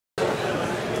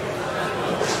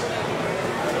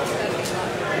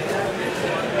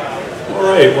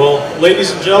right, well,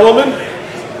 ladies and gentlemen,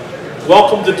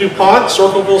 welcome to DuPont,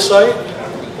 Circleville site.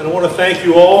 And I want to thank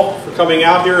you all for coming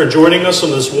out here and joining us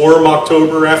on this warm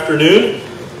October afternoon.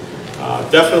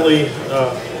 Definitely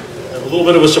a little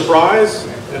bit of a surprise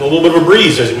and a little bit of a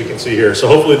breeze, as we can see here. So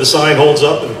hopefully the sign holds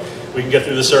up and we can get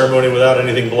through the ceremony without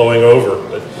anything blowing over.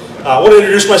 But I want to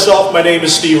introduce myself. My name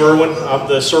is Steve Irwin. I'm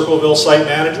the Circleville site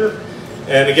manager.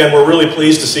 And again, we're really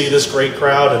pleased to see this great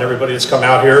crowd and everybody that's come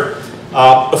out here.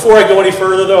 Before I go any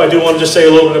further, though, I do want to just say a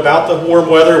little bit about the warm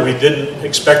weather. We didn't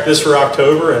expect this for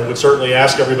October and would certainly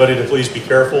ask everybody to please be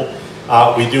careful.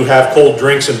 We do have cold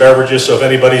drinks and beverages, so if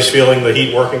anybody's feeling the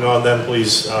heat working on them,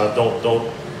 please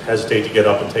don't hesitate to get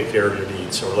up and take care of your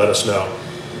needs or let us know.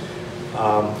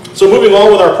 So moving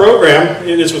on with our program,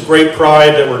 it is with great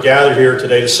pride that we're gathered here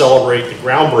today to celebrate the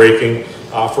groundbreaking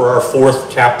for our 4th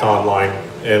Kapton line,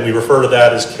 and we refer to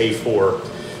that as K4.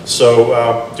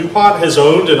 So DuPont has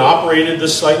owned and operated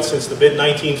this site since the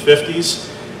mid-1950s,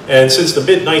 and since the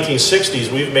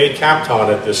mid-1960s we've made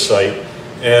Kapton at this site.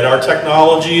 And our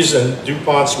technologies and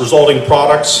DuPont's resulting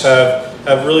products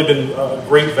have really been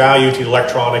great value to the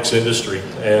electronics industry.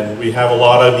 And we have a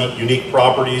lot of unique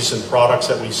properties and products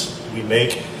that we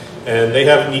make. And they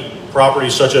have neat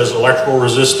properties such as electrical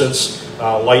resistance,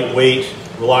 lightweight,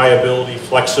 reliability,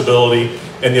 flexibility,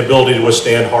 and the ability to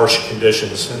withstand harsh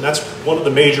conditions. And that's one of the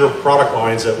major product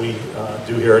lines that we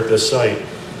do here at this site.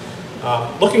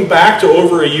 Looking back to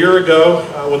over a year ago,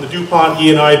 when the DuPont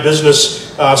E&I business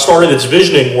started its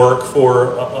visioning work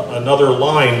for another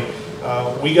line,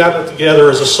 we got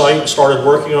together as a site and started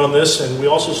working on this, and we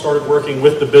also started working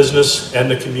with the business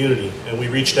and the community. And we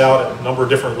reached out at a number of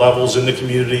different levels in the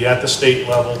community, at the state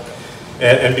level,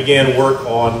 and began work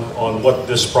on what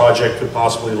this project could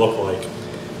possibly look like.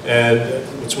 And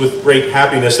it's with great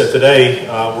happiness that today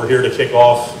we're here to kick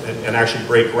off and actually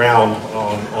break ground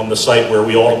on the site where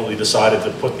we ultimately decided to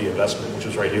put the investment, which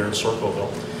was right here in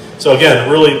Circleville. So again,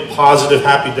 a really positive,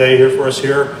 happy day here for us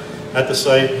here at the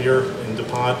site here in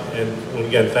DuPont. And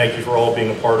again, thank you for all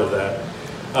being a part of that.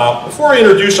 Before I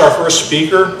introduce our first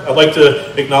speaker, I'd like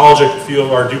to acknowledge a few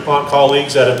of our DuPont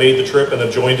colleagues that have made the trip and have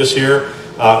joined us here.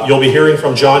 You'll be hearing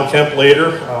from John Kemp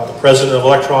later, the President of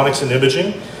Electronics and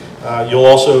Imaging. You'll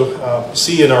also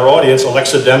see in our audience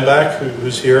Alexa Dembach,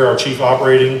 who's here, our Chief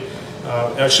Technology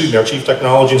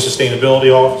and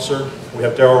Sustainability Officer. We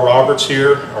have Darryl Roberts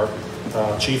here, our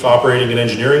Chief Operating and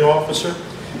Engineering Officer.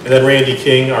 And then Randy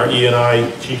King, our E&I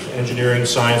Chief Engineering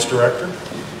Science Director.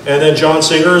 And then John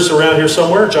Singer is around here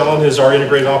somewhere. John is our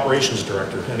Integrated Operations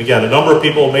Director. And again, a number of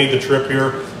people made the trip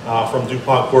here from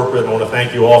DuPont Corporate. I want to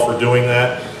thank you all for doing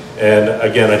that. And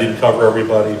again, I didn't cover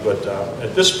everybody, but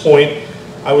at this point,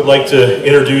 I would like to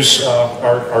introduce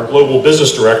our Global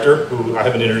Business Director, who I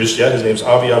haven't introduced yet. His name's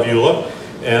Avi Avula.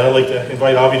 And I'd like to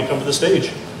invite Avi to come to the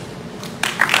stage.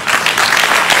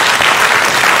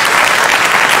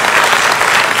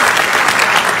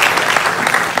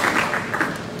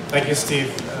 Thank you,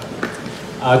 Steve.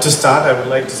 To start, I would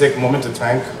like to take a moment to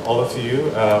thank all of you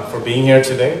for being here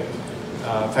today.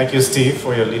 Thank you, Steve,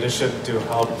 for your leadership to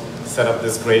help set up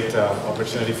this great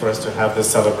opportunity for us to have this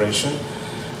celebration.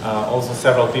 Also,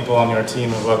 several people on your team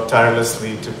have worked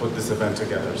tirelessly to put this event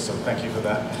together, so thank you for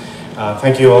that.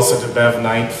 Thank you also to Bev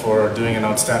Knight for doing an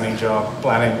outstanding job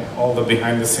planning all the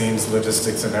behind-the-scenes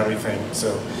logistics and everything.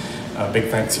 So big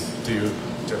thanks to you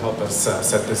to help us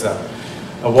set this up.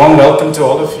 A warm welcome to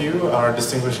all of you, our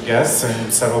distinguished guests,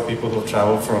 and several people who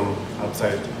traveled from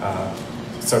outside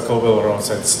Circleville or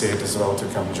outside the state as well to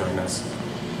come join us.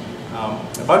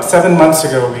 About 7 months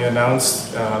ago, we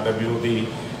announced that we will be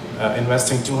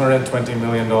investing $220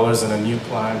 million in a new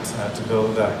plant to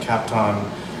build Kapton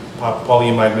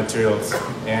polyimide materials.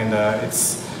 And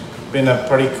it's been a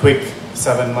pretty quick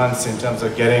 7 months in terms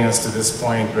of getting us to this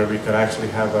point where we could actually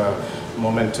have a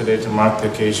moment today to mark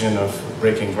the occasion of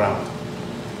breaking ground.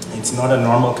 It's not a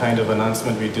normal kind of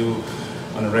announcement we do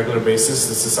on a regular basis.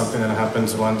 This is something that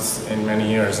happens once in many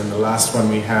years, and the last one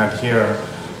we had here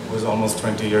was almost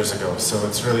 20 years ago. So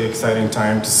it's really exciting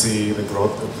time to see the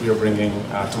growth that we are bringing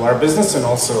to our business and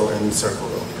also in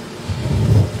Circleville.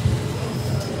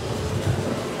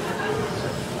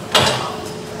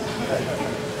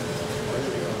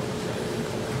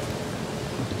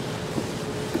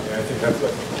 Yeah, I think that's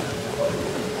it.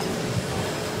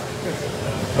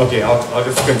 Okay, I'll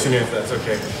just continue if that's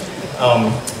okay.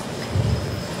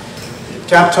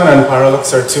 Katpon and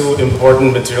Pyralux are two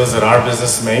important materials that our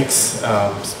business makes,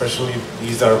 especially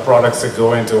these are products that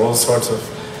go into all sorts of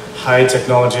high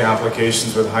technology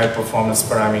applications with high performance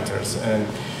parameters. And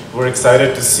we're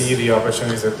excited to see the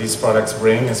opportunities that these products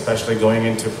bring, especially going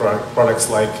into products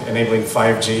like enabling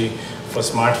 5G for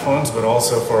smartphones, but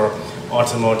also for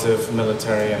automotive,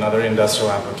 military, and other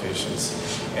industrial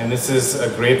applications. And this is a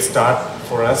great start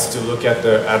for us to look at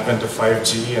the advent of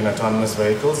 5G and autonomous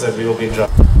vehicles that we will be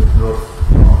driving with growth.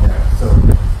 So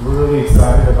we're really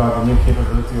excited about the new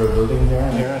capability we're building here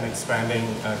and expanding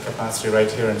capacity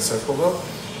right here in Circleville.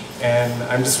 And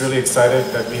I'm just really excited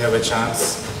that we have a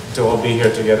chance to all be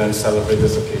here together and celebrate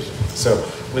this occasion. So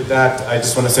with that, I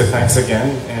just want to say thanks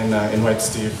again and invite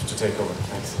Steve to take over.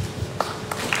 Thanks.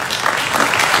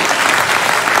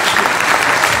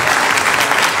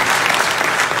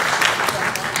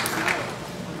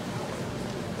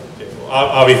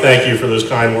 Avi, thank you for those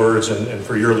kind words and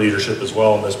for your leadership as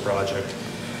well in this project.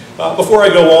 Before I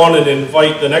go on and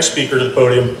invite the next speaker to the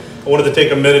podium, I wanted to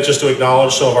take a minute just to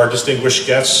acknowledge some of our distinguished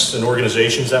guests and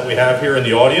organizations that we have here in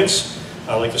the audience.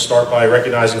 I'd like to start by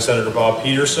recognizing Senator Bob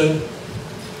Peterson,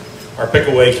 our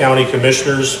Pickaway County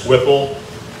Commissioners, Whipple,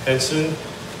 Henson,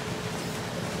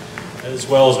 as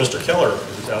well as Mr. Keller,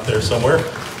 who's out there somewhere.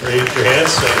 Raise your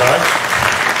hands, say hi.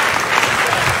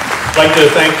 I'd like to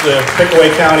thank the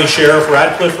Pickaway County Sheriff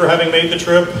Radcliffe for having made the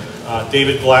trip,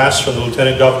 David Glass from the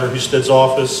Lieutenant Governor Husted's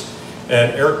office,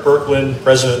 and Eric Berkland,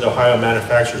 President of the Ohio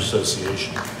Manufacturers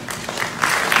Association.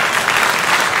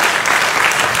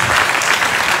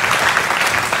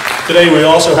 Today we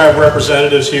also have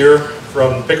representatives here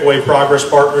from Pickaway Progress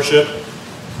Partnership.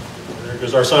 There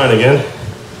goes our sign again.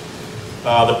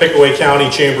 The Pickaway County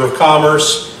Chamber of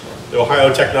Commerce, the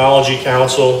Ohio Technology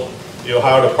Council, the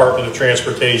Ohio Department of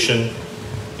Transportation,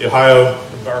 the Ohio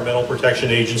Environmental Protection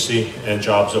Agency, and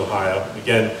Jobs Ohio.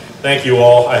 Again, thank you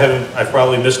all. I've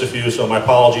probably missed a few, so my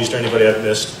apologies to anybody I've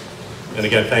missed. And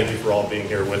again, thank you for all being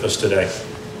here with us today.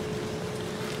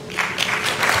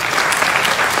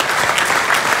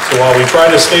 So while we try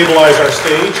to stabilize our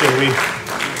stage, and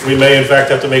we may in fact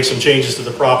have to make some changes to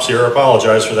the props here, I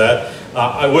apologize for that.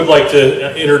 I would like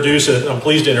to introduce, and I'm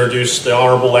pleased to introduce, the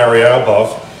Honorable Larry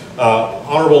Alboff.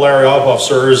 Honorable Larry Alboff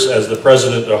serves as the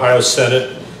President of the Ohio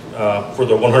Senate for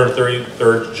the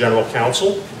 133rd General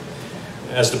Council.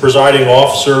 As the presiding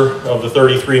officer of the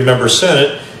 33-member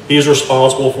Senate, he is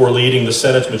responsible for leading the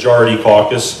Senate's Majority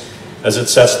Caucus as it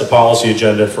sets the policy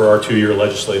agenda for our two-year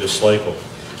legislative cycle.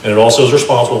 And it also is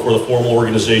responsible for the formal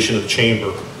organization of the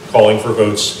Chamber, calling for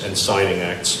votes and signing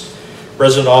acts.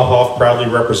 President Alboff proudly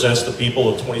represents the people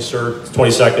of the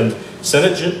 22nd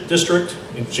Senate District,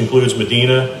 which includes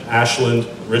Medina, Ashland,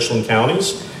 Richland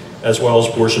counties, as well as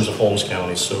portions of Holmes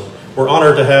County. So we're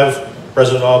honored to have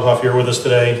President Alboff here with us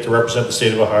today to represent the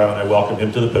state of Ohio, and I welcome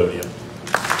him to the podium.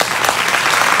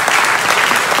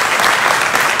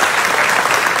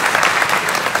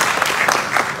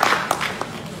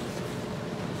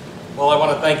 Well, I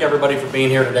want to thank everybody for being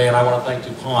here today, and I want to thank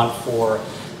DuPont for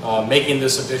making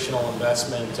this additional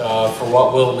investment for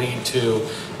what will lead to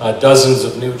dozens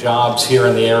of new jobs here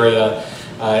in the area,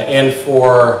 and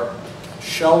for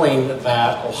showing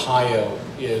that Ohio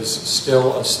is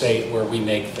still a state where we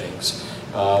make things,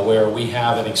 where we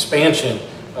have an expansion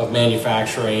of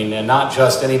manufacturing, and not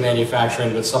just any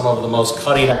manufacturing, but some of the most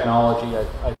cutting technology in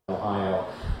Ohio.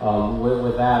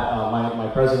 With that, my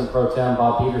President Pro Tem,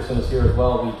 Bob Peterson, is here as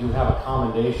well. We do have a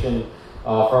commendation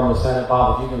from the Senate.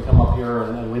 Bob, if you can come up here,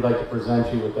 and we'd like to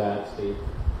present you with that, Steve.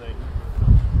 Thank you.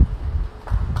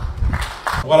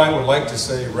 What I would like to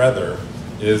say, rather,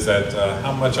 is that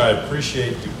how much I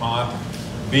appreciate DuPont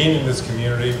being in this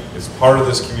community, as part of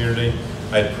this community.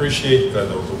 I appreciate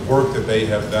the work that they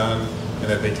have done, and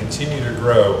that they continue to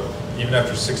grow, even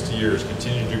after 60 years,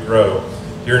 continue to grow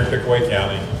here in Pickaway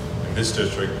County, in this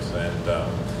district. And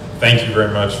thank you very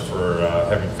much for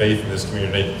having faith in this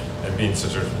community and being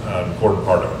such an important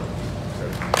part of it.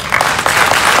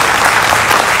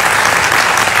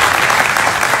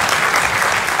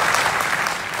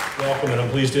 Welcome, and I'm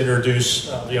pleased to introduce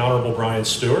the Honorable Brian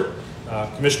Stewart.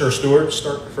 Commissioner Stewart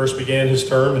first began his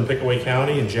term in Pickaway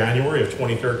County in January of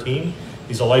 2013.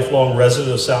 He's a lifelong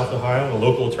resident of South Ohio and a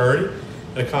local attorney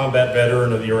and a combat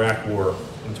veteran of the Iraq War.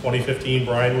 In 2015,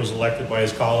 Brian was elected by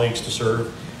his colleagues to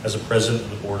serve as a president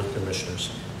of the Board of Commissioners.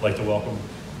 I'd like to welcome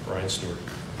Brian Stewart.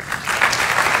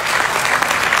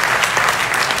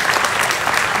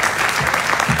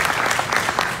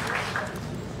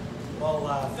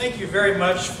 Well, thank you very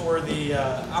much for the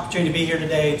opportunity to be here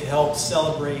today to help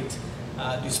celebrate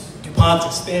DuPont's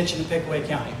expansion in Pickaway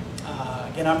County.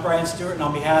 Again, I'm Brian Stewart, and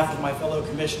on behalf of my fellow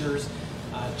commissioners,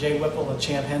 Jay Whipple and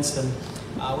Champ Henson,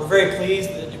 we're very pleased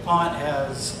that DuPont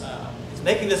is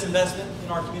making this investment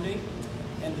in our community,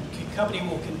 and the company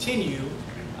will continue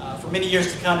for many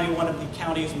years to come to be one of the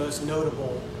county's most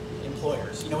notable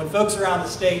employers. You know, when folks around the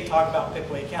state talk about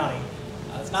Pickaway County,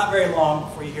 it's not very long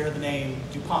before you hear the name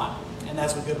DuPont, and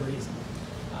that's with good reason.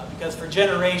 because for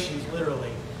generations,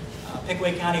 literally,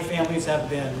 Pickaway County families have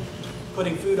been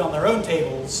putting food on their own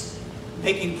tables,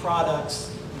 making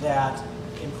products that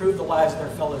improve the lives of their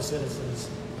fellow citizens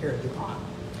here at DuPont.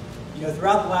 You know,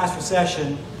 throughout the last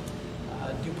recession,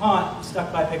 DuPont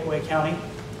stuck by Pickaway County,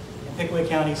 and Pickaway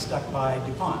County stuck by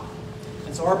DuPont.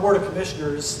 And so our Board of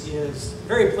Commissioners is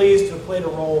very pleased to have played a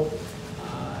role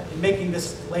in making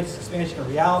this latest expansion a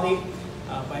reality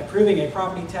by approving a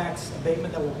property tax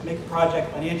abatement that will make the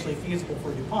project financially feasible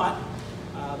for DuPont.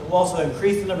 That will also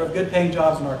increase the number of good-paying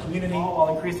jobs in our community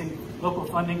while increasing local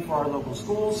funding for our local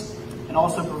schools and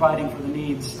also providing for the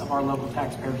needs of our local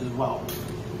taxpayers as well.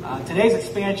 Today's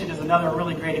expansion is another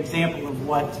really great example of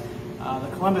what the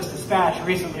Columbus Dispatch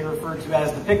recently referred to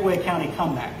as the Pickaway County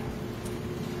comeback.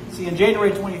 See, in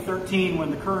January 2013,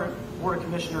 when the current Board of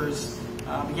Commissioners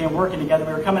began working together,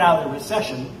 we were coming out of the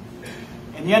recession,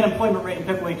 and the unemployment rate in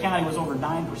Pickaway County was over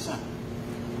 9%.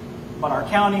 But our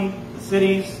county, the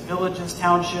cities, villages,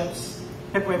 townships,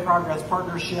 Pickaway Progress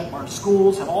Partnership, our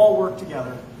schools have all worked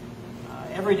together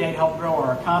every day to help grow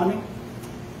our economy.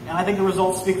 And I think the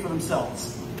results speak for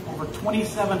themselves. Over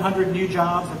 2,700 new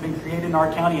jobs have been created in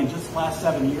our county in just the last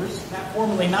 7 years. That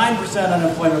formerly 9%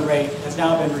 unemployment rate has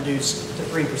now been reduced to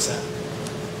 3%.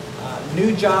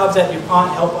 New jobs at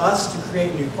DuPont help us to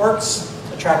create new parks,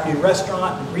 attract new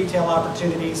restaurant and retail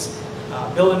opportunities,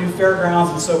 build a new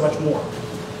fairgrounds, and so much more.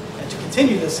 And to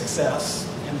continue this success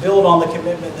and build on the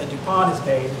commitment that DuPont has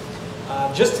made,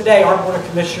 just today our Board of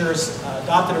Commissioners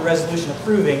adopted a resolution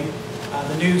approving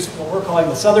the new, what we're calling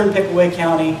the Southern Pickaway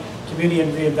County Community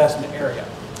and Reinvestment Area.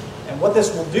 And what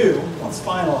this will do, once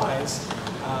finalized,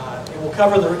 it will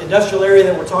cover the industrial area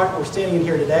that we're standing in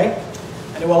here today,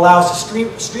 and it will allow us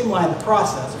to streamline the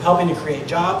process of helping to create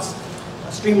jobs,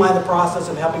 streamline the process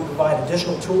of helping provide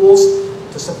additional tools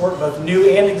to support both new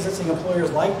and existing employers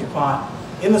like DuPont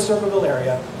in the Circleville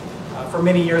area for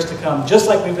many years to come, just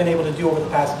like we've been able to do over the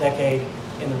past decade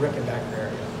in the Rickenbacker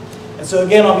area. And so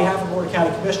again, on behalf of the Board of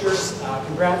County Commissioners,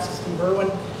 congrats to Steve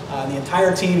Irwin and the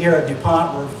entire team here at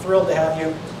DuPont. We're thrilled to have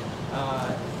you.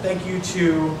 Thank you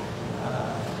to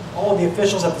all of the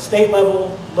officials at the state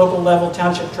level, local level,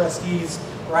 township trustees,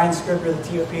 Ryan Scribner, the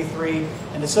TOP3,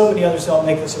 and to so many others who helped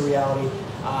make this a reality.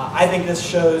 I think this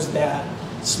shows that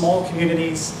small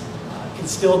communities can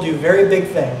still do very big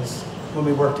things when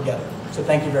we work together. So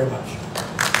thank you very much.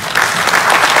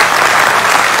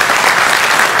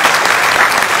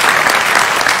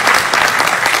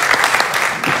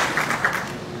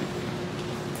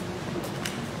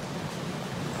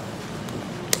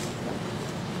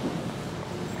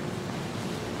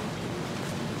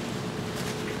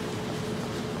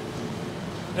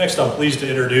 Next, I'm pleased to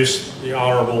introduce the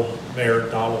Honorable Mayor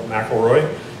Donald McElroy.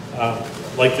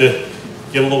 I'd like to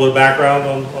give a little bit of background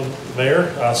on the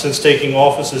mayor. Since taking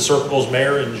office as Circleville's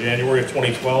mayor in January of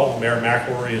 2012, Mayor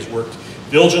McElroy has worked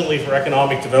diligently for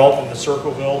economic development in the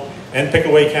Circleville and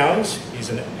Pickaway counties. He's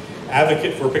an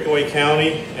advocate for Pickaway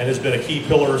County and has been a key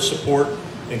pillar of support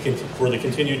for the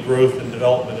continued growth and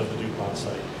development of the DuPont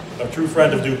site. A true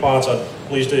friend of DuPont's, I'm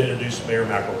pleased to introduce Mayor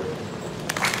McElroy.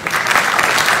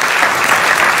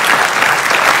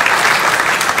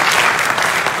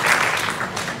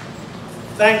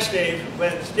 Thanks, Steve.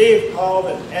 When Steve called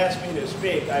and asked me to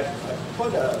speak, I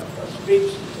put a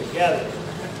speech together.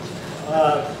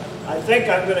 I think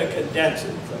I'm going to condense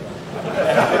it.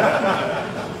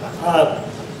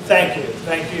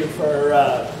 Thank you for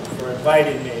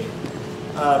inviting me.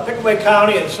 Pickaway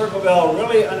County and Circleville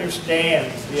really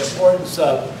understands the importance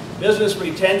of business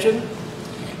retention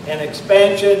and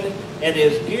expansion and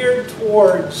is geared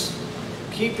towards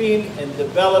keeping and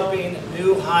developing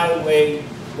new high-wage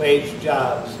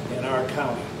jobs in our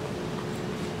county.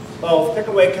 Both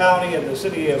Pickaway County and the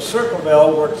city of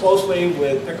Circleville work closely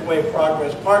with Pickaway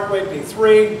Progress Parkway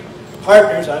P3,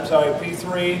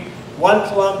 P3, One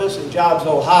Columbus, and Jobs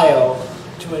Ohio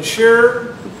to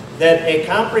ensure that a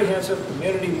comprehensive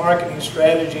community marketing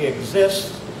strategy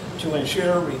exists to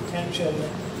ensure retention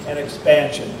and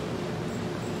expansion.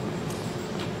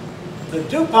 The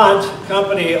DuPont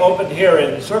company opened here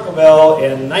in Circleville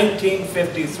in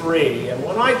 1953, and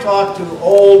when I talk to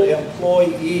old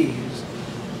employees,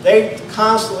 they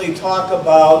constantly talk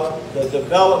about the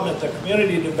development, the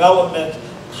community development,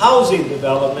 housing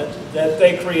development that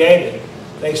they created.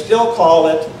 They still call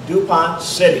it DuPont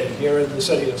City here in the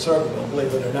city of Circleville,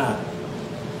 believe it or not.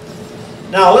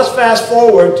 Now let's fast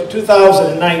forward to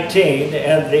 2019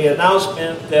 and the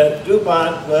announcement that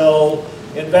DuPont will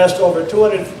invest over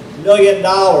 $200 million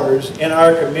in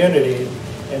our community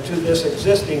into this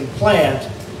existing plant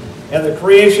and the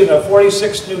creation of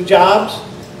 46 new jobs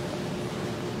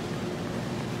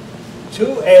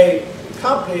to a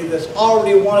company that's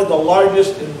already one of the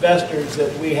largest investors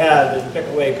that we have in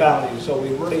Pickaway County, so we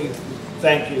really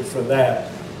thank you for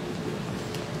that.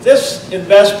 This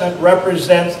investment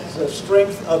represents the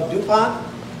strength of DuPont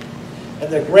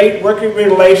and the great working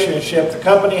relationship the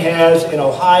company has in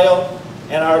Ohio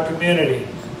and our community.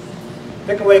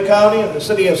 Pickaway County and the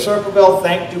city of Circleville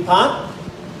thank DuPont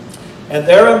and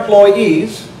their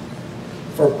employees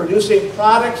for producing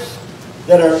products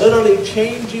that are literally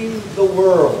changing the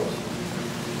world.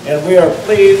 And we are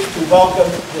pleased to welcome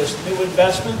this new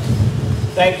investment.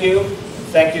 Thank you.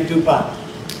 Thank you, DuPont.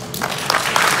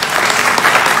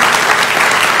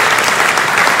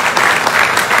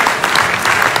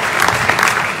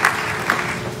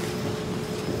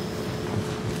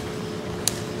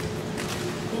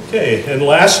 Okay, and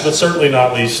last but certainly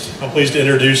not least, I'm pleased to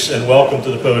introduce and welcome to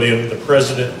the podium the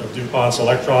president of DuPont's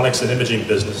Electronics and Imaging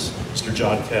business, Mr.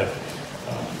 John Kapton.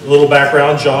 A little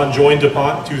background, John joined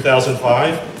DuPont in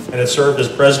 2005 and had served as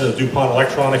president of DuPont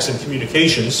Electronics and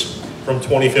Communications from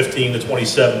 2015 to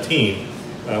 2017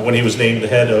 when he was named the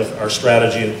head of our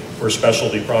strategy for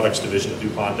specialty products division of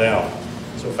DuPont Dow.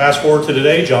 So fast forward to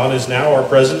today, John is now our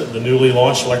president of the newly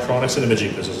launched Electronics and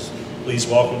Imaging business. Please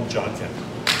welcome John Kapton.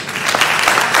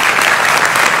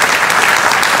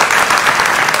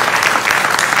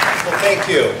 Thank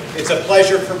you. It's a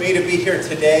pleasure for me to be here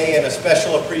today, and a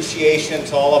special appreciation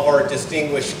to all of our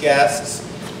distinguished guests.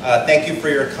 Thank you for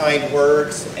your kind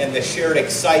words and the shared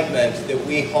excitement that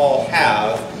we all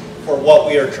have for what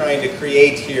we are trying to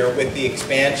create here with the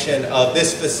expansion of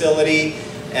this facility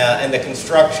and the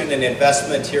construction and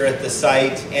investment here at the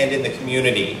site and in the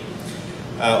community.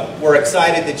 We're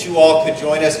excited that you all could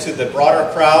join us to the broader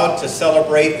crowd to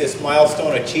celebrate this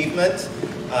milestone achievement.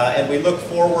 And we look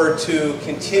forward to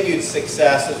continued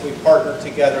success as we partner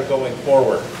together going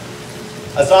forward.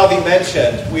 As Avi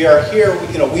mentioned, we are here,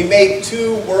 we make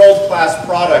two world-class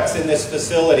products in this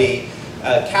facility,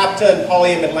 Kapton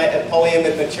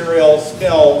polyimide materials,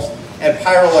 films, and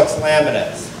Pyralux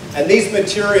laminates. And these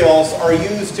materials are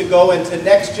used to go into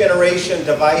next-generation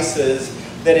devices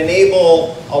that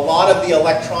enable a lot of the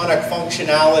electronic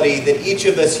functionality that each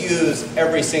of us use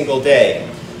every single day.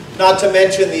 Not to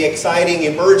mention the exciting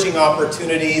emerging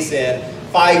opportunities in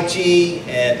 5G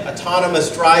and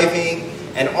autonomous driving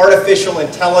and artificial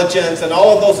intelligence and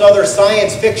all of those other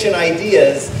science fiction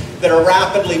ideas that are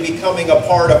rapidly becoming a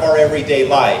part of our everyday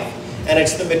life. And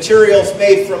it's the materials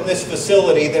made from this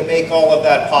facility that make all of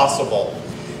that possible.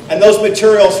 And those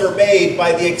materials are made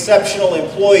by the exceptional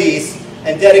employees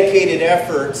and dedicated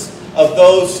efforts of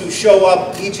those who show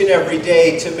up each and every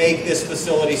day to make this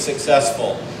facility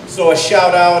successful. So a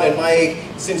shout out and my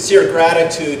sincere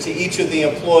gratitude to each of the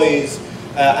employees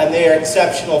and their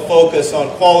exceptional focus on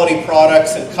quality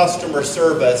products and customer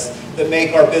service that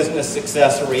make our business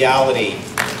success a reality.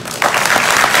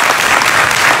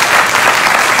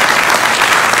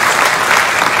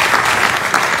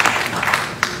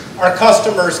 Our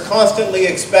customers constantly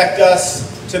expect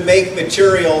us to make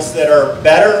materials that are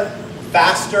better,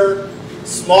 faster,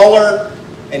 smaller,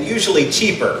 and usually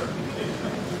cheaper.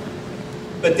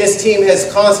 But this team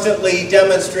has constantly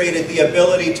demonstrated the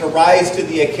ability to rise to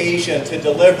the occasion to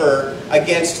deliver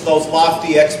against those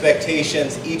lofty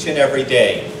expectations each and every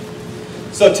day.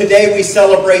 So today we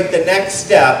celebrate the next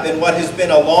step in what has been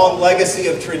a long legacy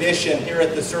of tradition here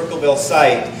at the Circleville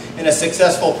site in a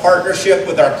successful partnership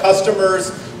with our customers,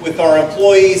 with our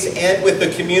employees, and with the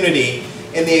community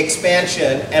in the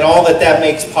expansion and all that that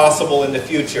makes possible in the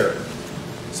future.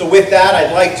 So with that,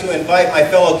 I'd like to invite my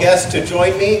fellow guests to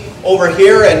join me over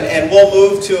here, and we'll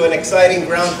move to an exciting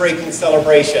groundbreaking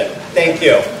celebration. Thank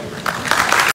you.